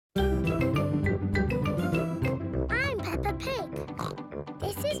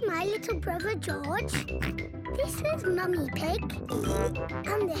my little brother George. This is Mummy Pig.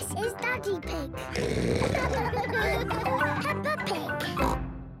 And this is Daddy Pig. Peppa Pig.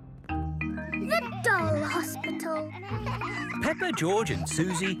 The Doll Hospital. Peppa, George and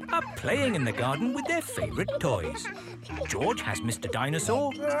Susie are playing in the garden with their favourite toys. George has Mr.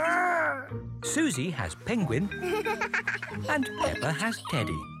 Dinosaur, Susie has Penguin, and Peppa has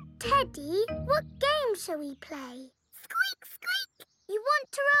Teddy. Teddy, what game shall we play? Squeak, squeak. You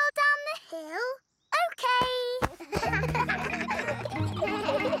want to roll down the hill? OK.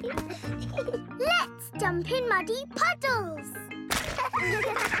 Let's jump in muddy puddles.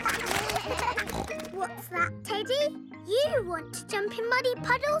 What's that, Teddy? You want to jump in muddy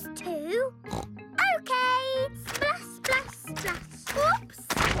puddles too? OK. Splash, splash, splash. Whoops.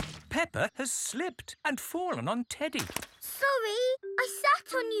 Peppa has slipped and fallen on Teddy. Sorry, I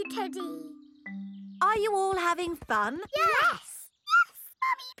sat on you, Teddy. Are you all having fun? Yes. Yes,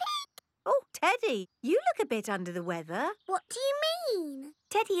 Mummy Pig. Oh, Teddy, you look a bit under the weather. What do you mean?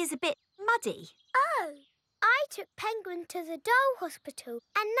 Teddy is a bit muddy. Oh, I took Penguin to the doll hospital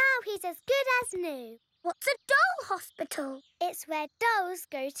and now he's as good as new. What's a doll hospital? It's where dolls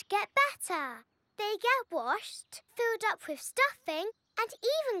go to get better. They get washed, filled up with stuffing and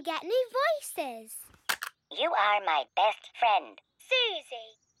even get new voices. You are my best friend.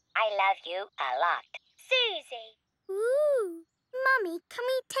 Susie. I love you a lot. Susie. Ooh. Mummy, can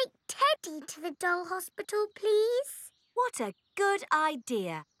we take Teddy to the doll hospital, please? What a good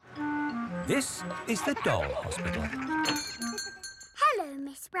idea. This is the Doll Hospital. Hello,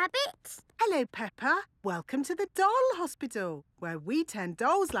 Miss Rabbit. Hello, Peppa. Welcome to the Doll Hospital, where we turn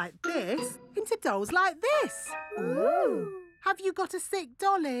dolls like this into dolls like this. Ooh. Have you got a sick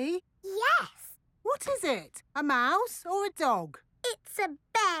dolly? Yes. What is it? A mouse or a dog? It's a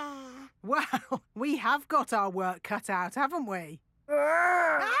bear. Well, we have got our work cut out, haven't we?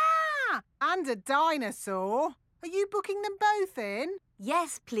 Ah! And a dinosaur. Are you booking them both in?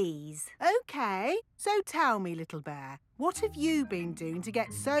 Yes, please. OK. So tell me, little bear, what have you been doing to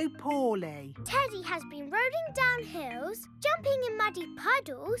get so poorly? Teddy has been rolling down hills, jumping in muddy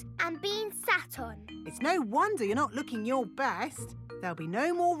puddles and being sat on. It's no wonder you're not looking your best. There'll be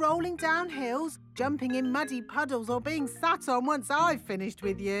no more rolling down hills, jumping in muddy puddles or being sat on once I've finished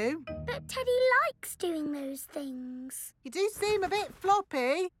with you. But Teddy likes doing those things. You do seem a bit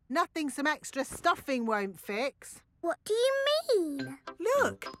floppy. Nothing some extra stuffing won't fix. What do you mean?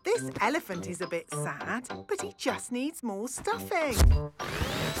 Look, this elephant is a bit sad, but he just needs more stuffing.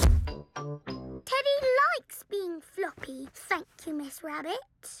 Teddy likes being floppy, thank you, Miss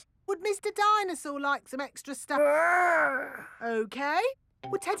Rabbit. Would Mr. Dinosaur like some extra stuff? OK.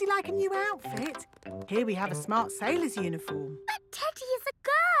 Would Teddy like a new outfit? Here we have a smart sailor's uniform. But Teddy is a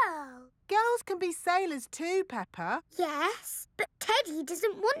girl. Girls can be sailors too, Peppa. Yes, but Teddy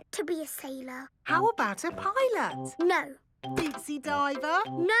doesn't want to be a sailor. How about a pilot? No. Deep sea diver?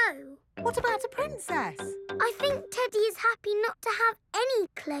 No. What about a princess? I think Teddy is happy not to have any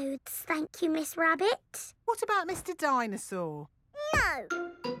clothes, thank you, Miss Rabbit. What about Mr. Dinosaur? No.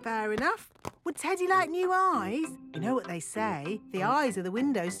 Fair enough. Would Teddy like new eyes? You know what they say, the eyes are the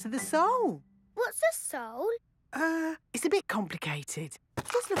windows to the soul. What's a soul? It's a bit complicated.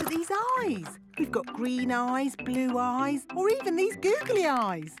 Just look at these eyes. We've got green eyes, blue eyes, or even these googly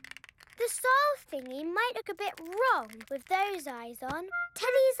eyes. The soul thingy might look a bit wrong with those eyes on.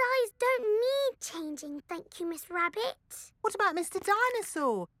 Teddy's eyes don't need changing, thank you, Miss Rabbit. What about Mr.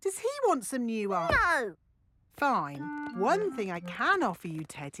 Dinosaur? Does he want some new eyes? No. Fine. One thing I can offer you,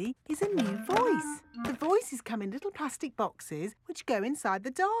 Teddy, is a new voice. The voices come in little plastic boxes which go inside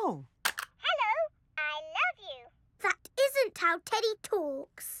the doll. Hello, I love you. That isn't how Teddy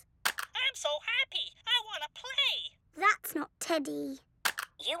talks. I'm so happy. I want to play. That's not Teddy.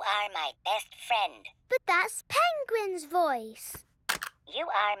 You are my best friend. But that's Penguin's voice. You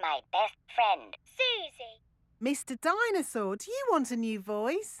are my best friend. Susie. Mr. Dinosaur, do you want a new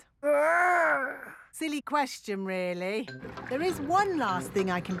voice? Silly question, really. There is one last thing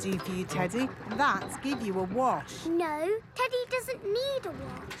I can do for you, Teddy. That's give you a wash. No, Teddy doesn't need a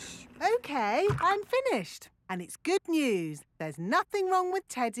wash. OK, I'm finished. And it's good news. There's nothing wrong with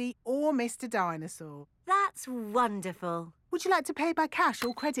Teddy or Mr. Dinosaur. That's wonderful. Would you like to pay by cash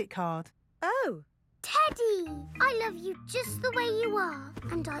or credit card? Oh. Teddy, I love you just the way you are,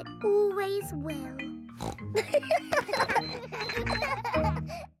 and I always will.